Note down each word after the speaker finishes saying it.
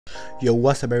Yo,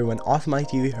 what's up everyone,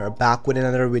 AwesomeTV here, back with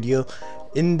another video.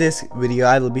 In this video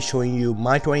I will be showing you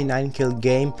my 29 kill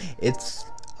game. It's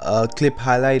a clip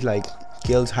highlight, like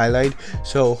kills highlight,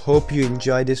 so hope you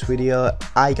enjoy this video.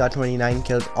 I got 29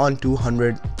 kills on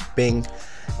 200 ping,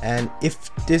 and if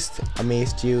this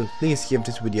amazed you, please give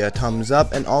this video a thumbs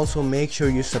up, and also make sure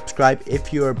you subscribe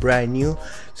if you are brand new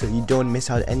so you don't miss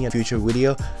out any future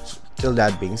video. Till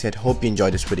that being said, hope you enjoy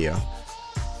this video.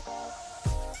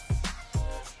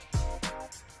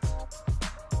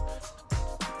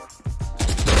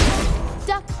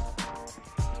 Duck.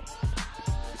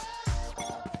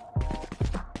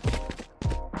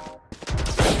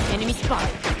 Enemy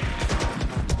spotted.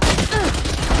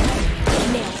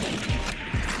 Nailed it.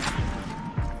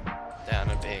 Down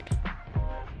a big.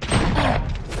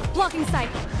 Blocking sight.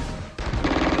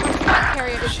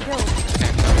 Carrier is killed.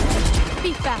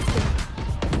 Be faster.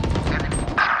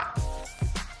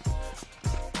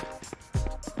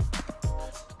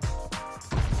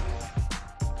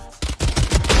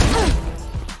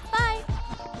 Bye.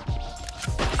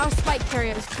 Our spike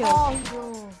carrier is killed.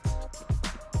 Oh,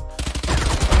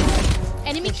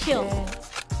 Enemy killed.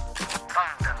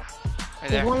 Right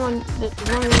there. That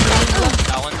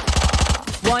one.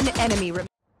 One enemy.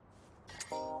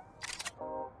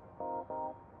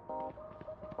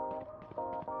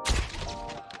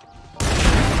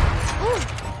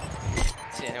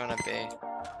 See anyone at B?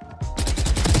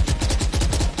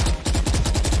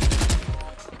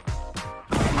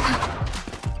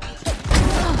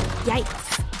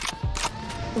 Yikes.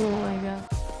 Oh my god.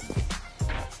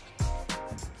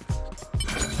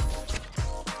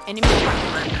 Enemy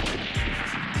spotted.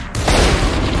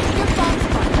 Your bomb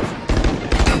spotted.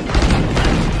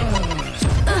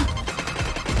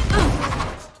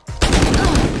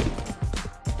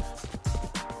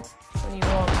 When you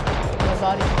walk, your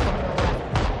body can come around.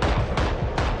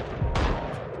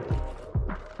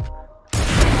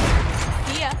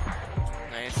 See ya.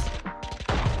 Nice.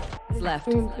 Left.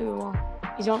 Through the wall.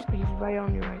 He's right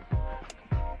on your right.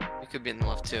 You could be in the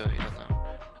left too. You don't know.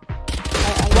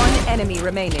 One enemy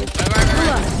remaining.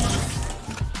 Right.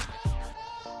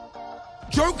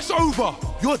 Joke's over!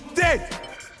 You're dead!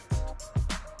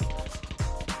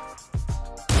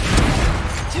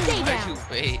 Stay Why'd down. you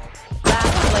wait?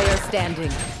 Last player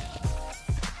standing.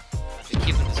 You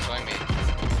keep on destroying me.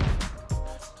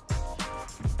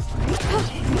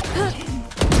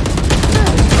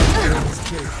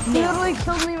 He literally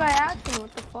killed me by accident.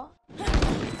 What the fuck?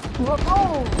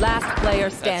 Whoa! Last player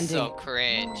That's standing. so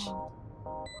cringe.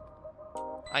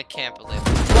 I can't believe it.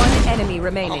 One enemy Oh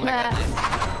remaining. my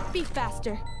god. Be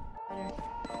faster.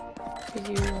 Cause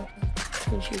you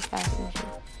can shoot fast and shit.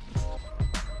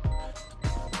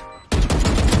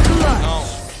 No.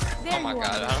 There Oh my you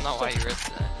god. are. I don't know why you risked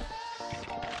that.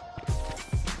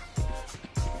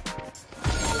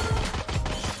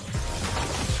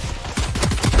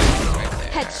 Right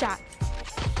there. Headshot.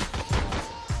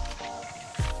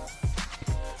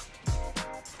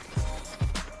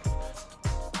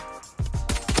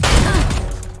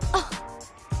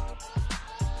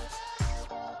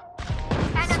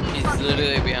 He's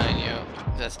literally behind you.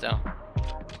 Is that still?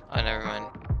 Oh, never mind.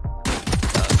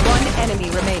 One enemy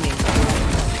remaining.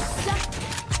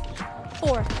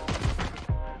 4.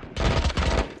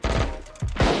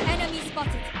 Enemy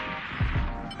spotted.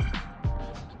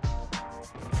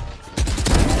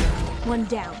 One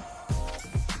down.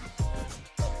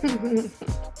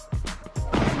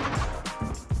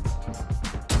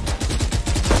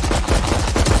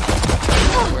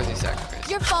 Worthy sacrifice.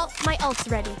 Your fault. My ult's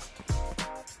ready.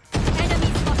 Enemy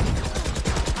spotted.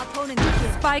 Opponent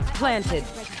killed. Spike planted.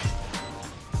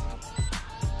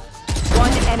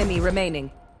 One enemy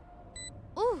remaining.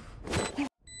 Ooh.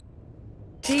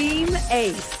 Team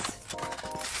Ace.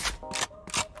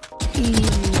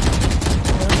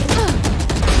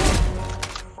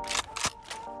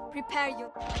 Prepare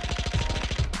your.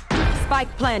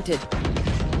 Spike planted.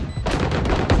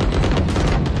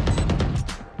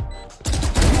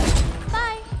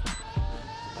 Bye.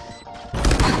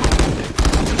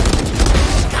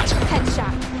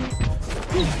 Headshot.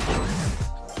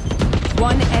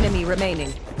 One enemy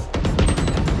remaining.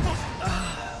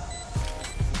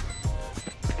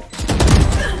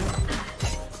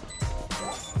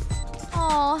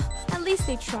 Aw, at least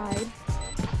they tried.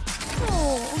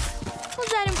 Oh, was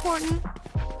that important?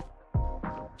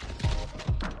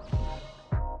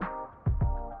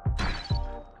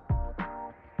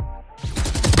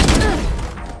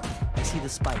 I see the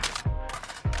spike.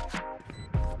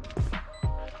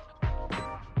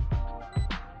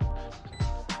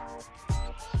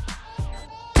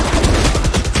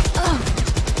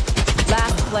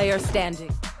 player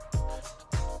standing.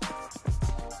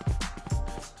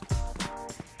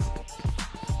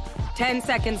 10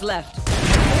 seconds left.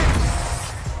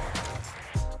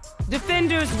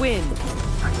 Defenders win.